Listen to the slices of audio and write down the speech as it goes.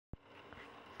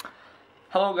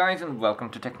Hello guys and welcome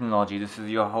to Technology. This is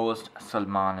your host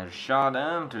Salman Irshad,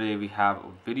 and today we have a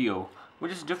video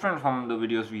which is different from the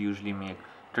videos we usually make.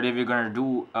 Today we're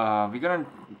gonna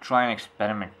try an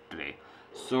experiment today.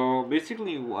 So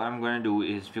basically what I'm gonna do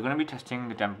is we're gonna be testing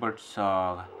the tempered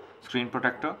screen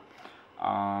protector.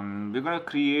 We're gonna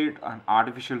create an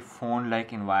artificial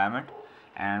phone-like environment,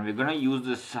 and we're gonna use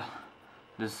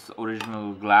this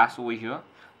original glass over here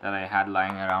that I had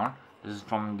lying around. This is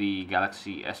from the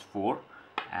Galaxy S4,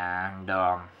 and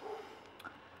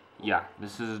yeah,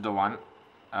 this is the one,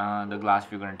 the glass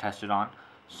we're going to test it on.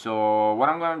 So what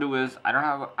I'm going to do is I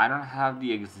don't have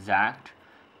the exact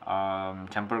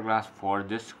tempered glass for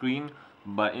this screen,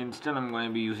 but instead I'm going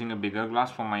to be using a bigger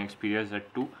glass from my Xperia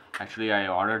Z2. Actually, I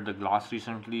ordered the glass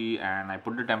recently and I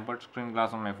put the tempered screen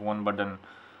glass on my phone, but then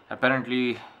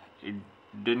apparently it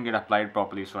didn't get applied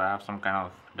properly, so I have some kind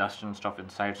of dust and stuff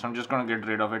inside, so I'm just gonna get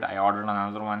rid of it. I ordered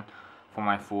another one for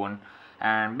my phone,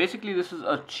 and basically this is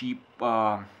a cheap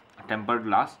tempered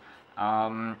glass.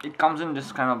 It comes in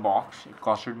this kind of box. It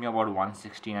costed me about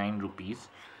 169 rupees,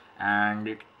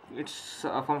 and it's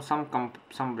from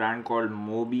some brand called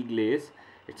mobilglaze.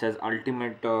 It says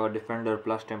Ultimate Defender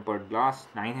Plus Tempered Glass,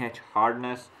 9H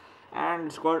hardness, and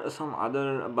it's got some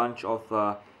other bunch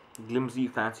of flimsy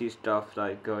fancy stuff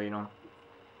like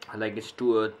like it's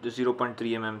 0.3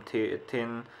 mm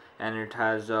thin, and it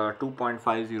has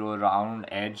 2.50 round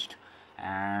edged,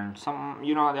 and some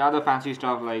the other fancy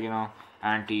stuff like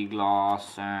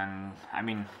anti-gloss, and I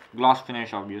mean gloss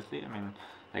finish obviously,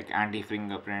 like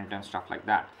anti-fingerprint and stuff like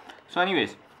that. So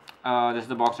anyways, this is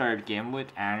the box that it came with,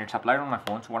 and it's applied on my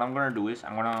phone. So what I'm gonna do is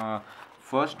I'm gonna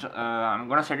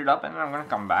set it up, and then I'm gonna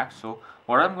come back. So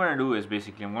what I'm gonna do is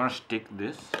basically I'm gonna stick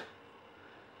this.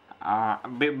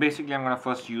 Basically I'm gonna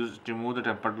first remove the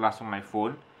tempered glass on my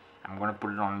phone. I'm gonna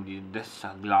put it on this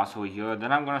glass over here.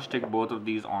 Then I'm gonna stick both of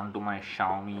these onto my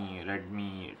Xiaomi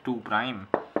Redmi 2 Prime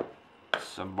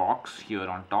box here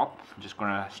on top. Just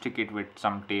gonna stick it with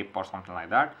some tape or something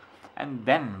like that, and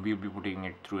then we'll be putting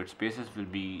it through its paces. We'll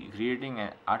be creating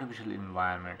an artificial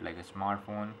environment like a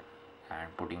smartphone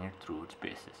and putting it through its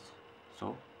paces.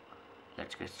 So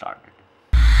let's get started.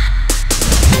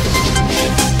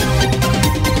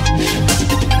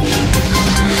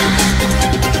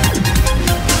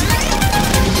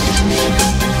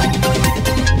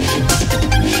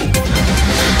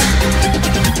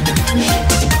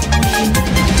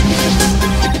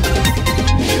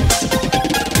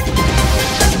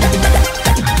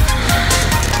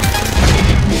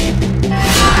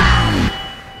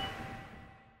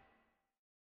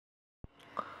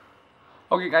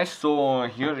 Okay guys, so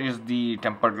here is the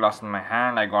tempered glass in my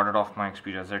hand. I got it off my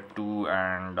Xperia Z2,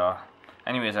 and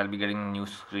anyways, I'll be getting a new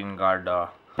screen guard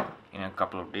in a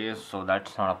couple of days, so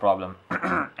that's not a problem.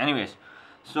 Anyways,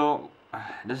 so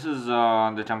this is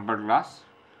the tempered glass,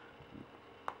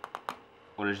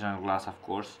 original glass of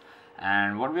course,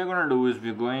 and what we're going to do is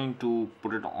we're going to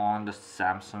put it on the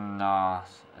Samsung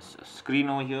screen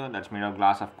over here that's made of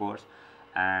glass of course,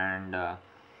 and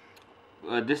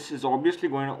this is obviously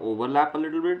going to overlap a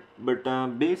little bit, but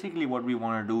basically what we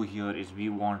want to do here is we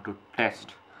want to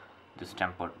test this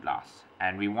tempered glass,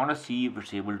 and we want to see if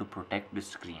it's able to protect the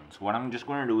screen. So what I'm just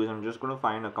going to do is I'm just going to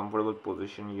find a comfortable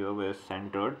position here where it's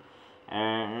centered,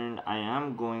 and I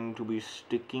am going to be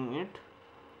sticking it,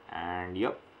 and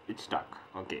yep, it's stuck.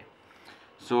 Okay,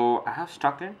 so I have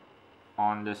stuck it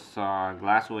on this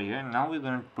glass over here. Now we're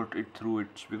going to put it through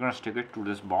we're going to stick it through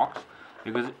this box,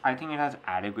 because I think it has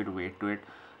adequate weight to it,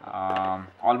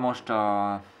 almost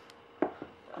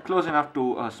close enough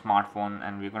to a smartphone,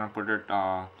 and we're going to put it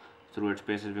through its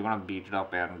paces. We're going to beat it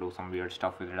up and do some weird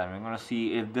stuff with it, and we're going to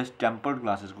see if this tempered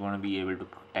glass is going to be able to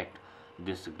protect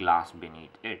this glass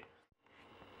beneath it.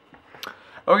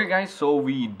 Okay guys, so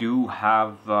we do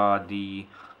have the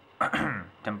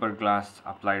tempered glass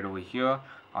applied over here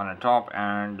on the top,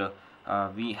 and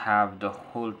we have the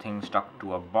whole thing stuck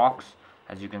to a box.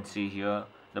 As you can see here,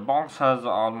 the box has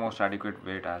almost adequate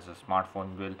weight as a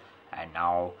smartphone will, and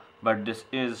now, but this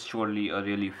is surely a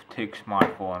really thick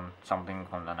smartphone, something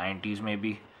from the 90s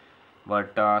maybe,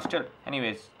 but still,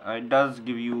 anyways, it does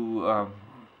give you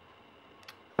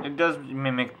it does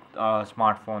mimic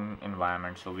smartphone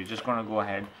environment. So we're just gonna go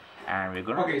ahead and we're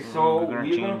gonna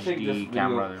change the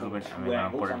camera a little bit, and we're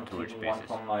gonna put it through its paces.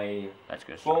 From my Let's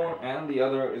get phone, started. and the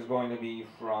other is going to be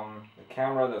from the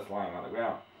camera that's lying on the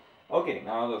ground. Okay,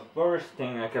 now the first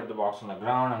thing, I kept the box on the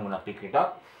ground. I'm gonna pick it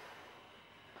up,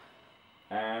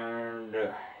 and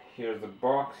here's the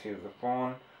box, here's the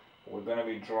phone. We're gonna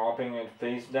be dropping it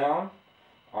face down.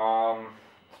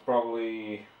 It's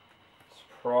probably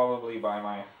by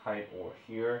my height over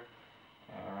here,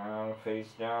 and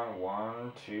face down.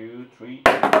 1, 2, 3.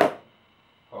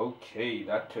 Okay,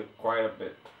 that took quite a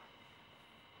bit.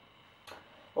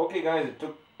 Okay guys, it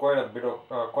took quite a bit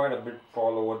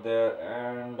fall over there,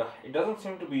 and it doesn't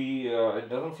seem to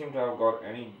have got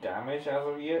any damage as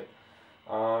of yet.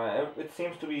 It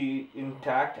seems to be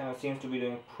intact and it seems to be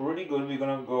doing pretty good. We're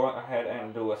gonna go ahead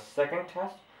and do a second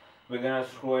test. We're gonna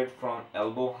screw it from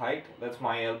elbow height. That's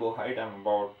my elbow height. I'm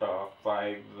about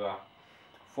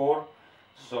 5'4".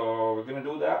 So we're gonna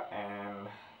do that and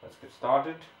let's get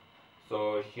started.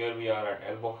 So here we are at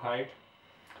elbow height,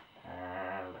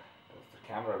 and there's the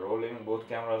camera rolling. Both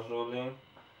cameras rolling.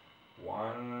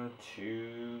 1,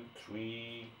 2,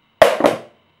 3.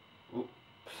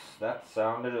 Oops, that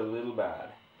sounded a little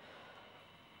bad.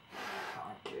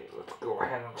 Okay, let's go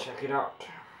ahead and check it out.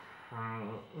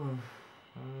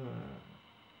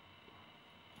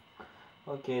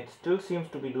 Okay, it still seems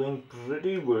to be doing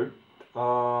pretty good.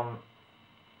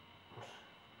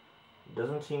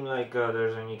 Doesn't seem like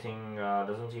there's anything.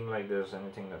 Doesn't seem like there's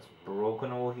anything that's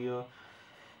broken over here.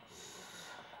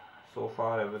 So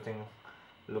far, everything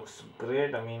looks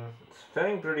great. I mean, it's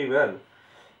faring pretty well,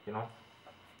 you know.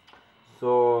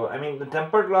 So I mean, the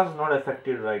tempered glass is not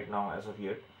affected right now as of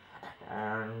yet,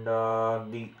 and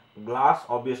the glass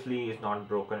obviously is not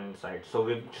broken inside. So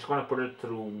we're just gonna put it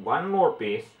through one more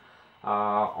pace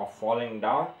of falling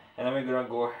down, and then we're gonna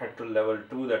go ahead to level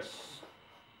 2. That's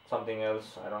something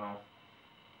else. I don't know.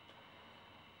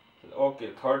 Okay,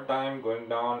 third time going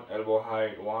down, elbow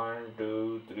height. 1,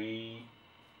 2, 3,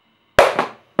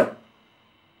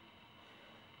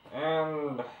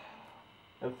 and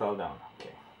it fell down.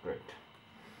 Okay, great.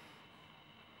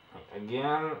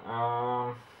 Again,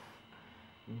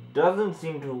 doesn't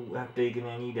seem to have taken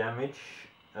any damage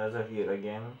as of yet.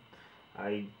 Again,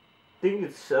 I think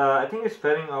it's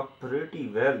faring up pretty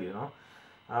well, you know.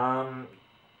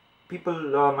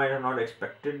 People might have not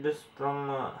expected this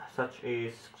from such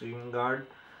a screen guard.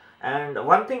 And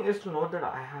one thing is to note that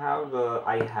I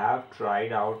have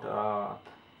tried out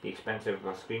the expensive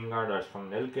screen guard that's from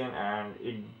Nilkin, and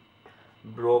it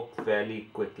broke fairly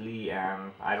quickly,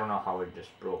 and I don't know how it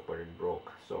just broke, but it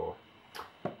broke. So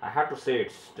I have to say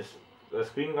the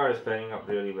screen guard is faring up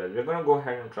really well. We're gonna go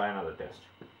ahead and try another test.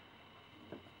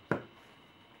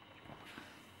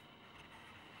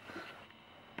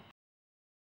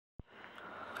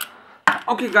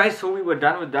 Okay guys, so we were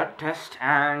done with that test,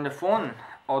 and the phone,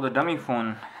 or the dummy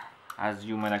phone as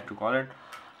you might like to call it,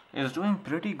 is doing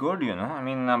pretty good, you know. I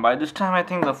mean, by this time I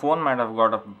think the phone might have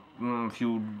got a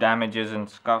few damages and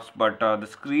scuffs, but the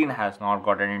screen has not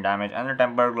got any damage, and the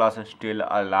tempered glass is still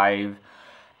alive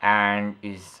and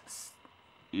is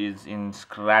in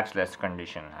scratchless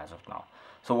condition as of now.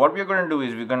 So what we're going to do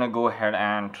is we're going to go ahead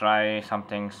and try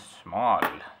something small,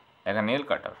 like a nail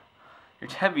cutter.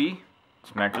 It's heavy,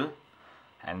 it's metal,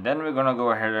 and then we're going to go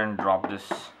ahead and drop this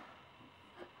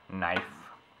knife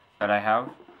that I have.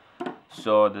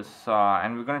 So this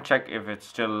and we're going to check if it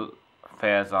still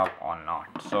fares up or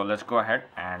not. So let's go ahead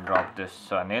and drop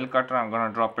this nail cutter. I'm going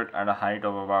to drop it at a height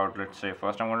of about, let's say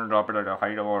first I'm going to drop it at a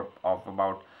height of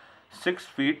about 6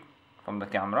 feet from the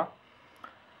camera.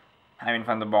 I mean,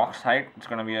 from the box height, it's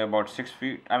going to be about 6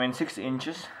 feet. I mean 6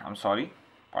 inches. I'm sorry,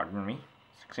 pardon me.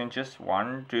 6 inches.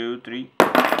 1, 2, 3.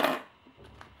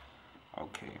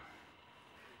 Okay.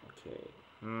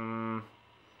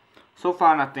 So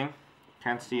far nothing.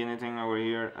 Can't see anything over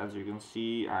here. As you can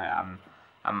see,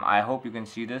 I hope you can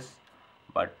see this,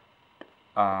 but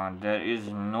there is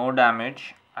no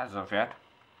damage as of yet.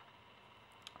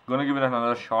 Gonna give it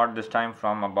another shot, this time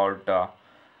from about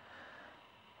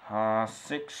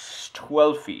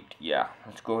 12 feet. Yeah,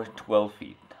 let's go with 12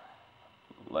 feet.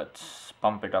 Let's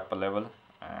pump it up a level,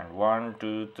 and 1,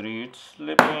 2, 3, it's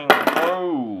slipping.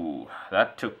 Oh,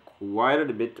 that took quite a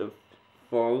bit of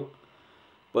fall,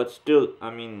 but still,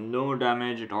 I mean, no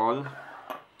damage at all.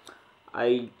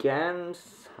 I can,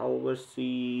 however,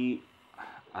 see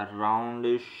a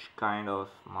roundish kind of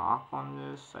mark on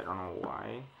this. I don't know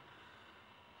why.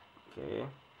 Okay,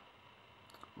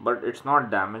 but it's not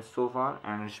damaged so far,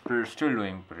 and it's still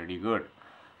doing pretty good.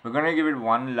 We're gonna give it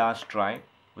one last try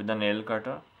with the nail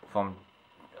cutter from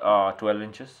 12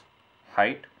 inches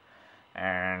height,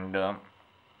 and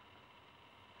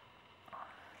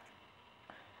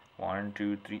 1,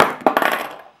 2, 3.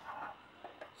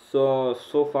 So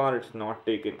far it's not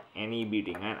taken any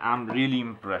beating, and I'm really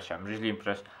impressed.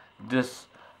 This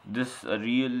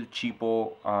real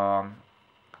cheapo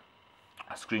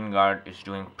screen guard is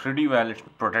doing pretty well. It's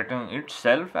protecting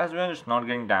itself as well. It's not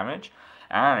getting damaged,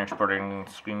 and it's protecting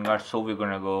the screen guard. So we're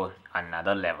gonna go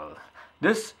another level.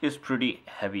 This is pretty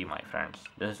heavy, my friends.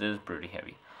 This is pretty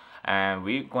heavy, and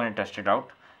we're going to test it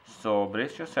out. So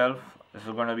brace yourself. This is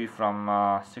going to be from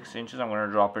 6 inches. I'm going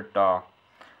to drop it.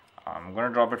 I'm going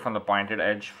to drop it from the pointed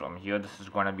edge from here. This is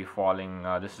going to be falling.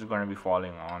 This is going to be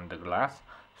falling on the glass.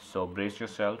 So brace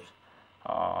yourselves.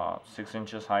 6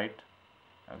 inches height.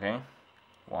 Okay.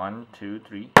 1, 2,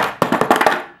 3.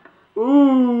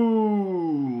 Ooh!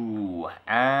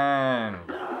 And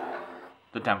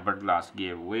the tempered glass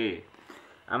gave way.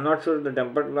 I'm not sure if the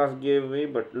tempered glass gave way,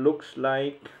 but looks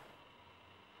like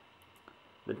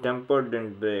the tempered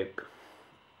didn't break.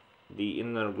 The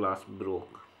inner glass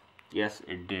broke. Yes,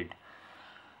 it did.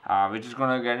 We're just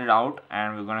gonna get it out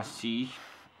and we're gonna see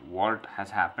what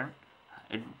has happened.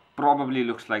 It probably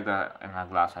looks like the inner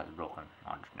glass has broken,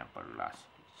 not the tempered glass.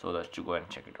 So let's go and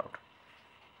check it out.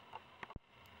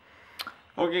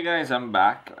 Okay guys, I'm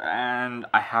back and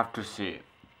I have to say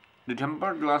the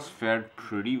tempered glass fared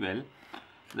pretty well.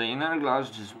 The inner glass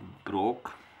just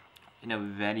broke in a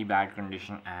very bad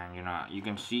condition, and you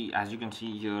can see, as you can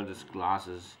see here, this glass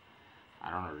is,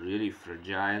 I don't know, really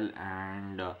fragile,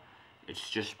 and it's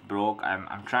just broke.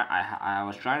 I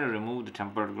was trying to remove the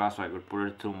tempered glass so I could put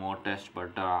it through more tests,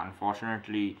 but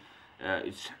unfortunately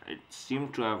it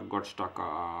seemed to have got stuck.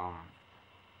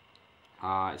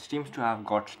 It seems to have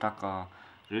got stuck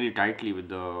really tightly with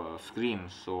the screen,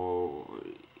 so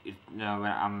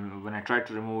when I tried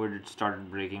to remove it, it started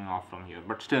breaking off from here.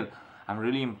 But still, I'm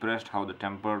really impressed how the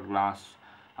tempered glass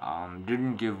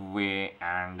didn't give way,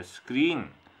 and the screen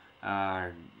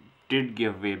did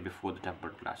give way before the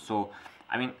tempered glass. So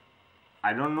I mean,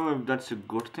 I don't know if that's a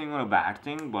good thing or a bad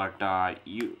thing, but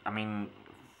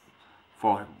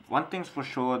for one thing's for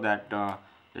sure, that the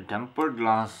tempered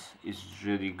glass is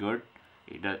really good.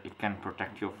 It can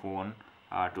protect your phone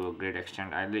to a great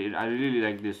extent. I really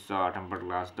like this tempered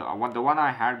glass. The one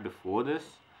I had before this,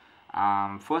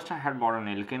 first I had bought a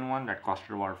Nilkin one that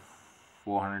costed about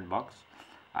 400 bucks,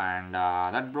 and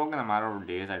that broke in a matter of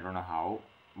days. I don't know how,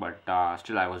 but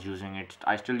still I was using it.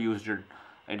 I still used it.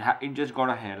 It just got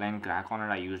a hairline crack on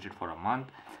it. I used it for a month,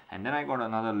 and then I got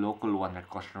another local one that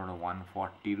costed around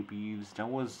 140 rupees. That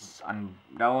was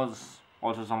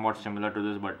also somewhat similar to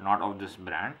this, but not of this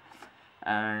brand,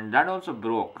 and that also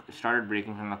broke. It started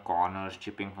breaking from the corners,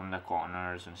 chipping from the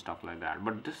corners and stuff like that.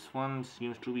 But this one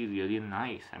seems to be really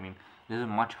nice. I mean, this is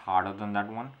much harder than that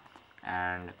one,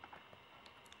 and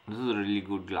this is a really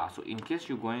good glass. So in case if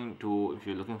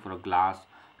you're looking for a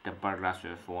tempered glass for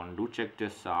your phone, do check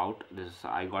this out.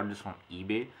 I got this from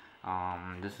eBay.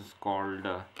 This is called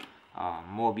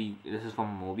this is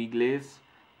from Mobile Glaze.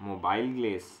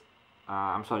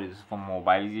 I'm sorry, this is from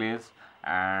Mobile Glaze,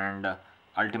 and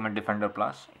Ultimate Defender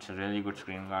Plus. It's a really good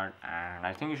screen guard, and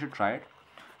I think you should try it.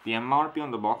 The MRP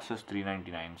on the box is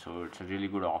 $399, so it's a really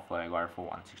good offer. I got it for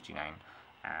 $169,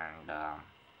 and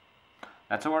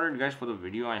that's about it, guys, for the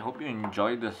video. I hope you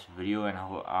enjoyed this video, and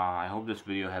I hope this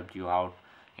video helped you out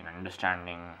in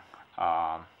understanding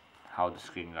how the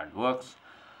screen guard works.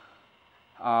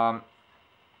 And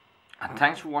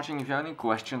thanks for watching. If you have any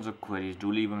questions or queries,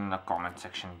 do leave them in the comment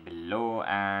section below,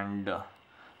 and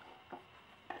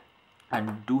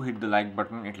do hit the like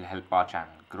button. It will help our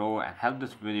channel grow and help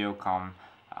this video come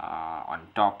on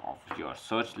top of your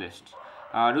search list.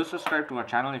 Do subscribe to our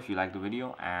channel if you like the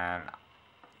video, and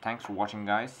thanks for watching,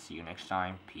 guys. See you next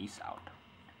time. Peace out.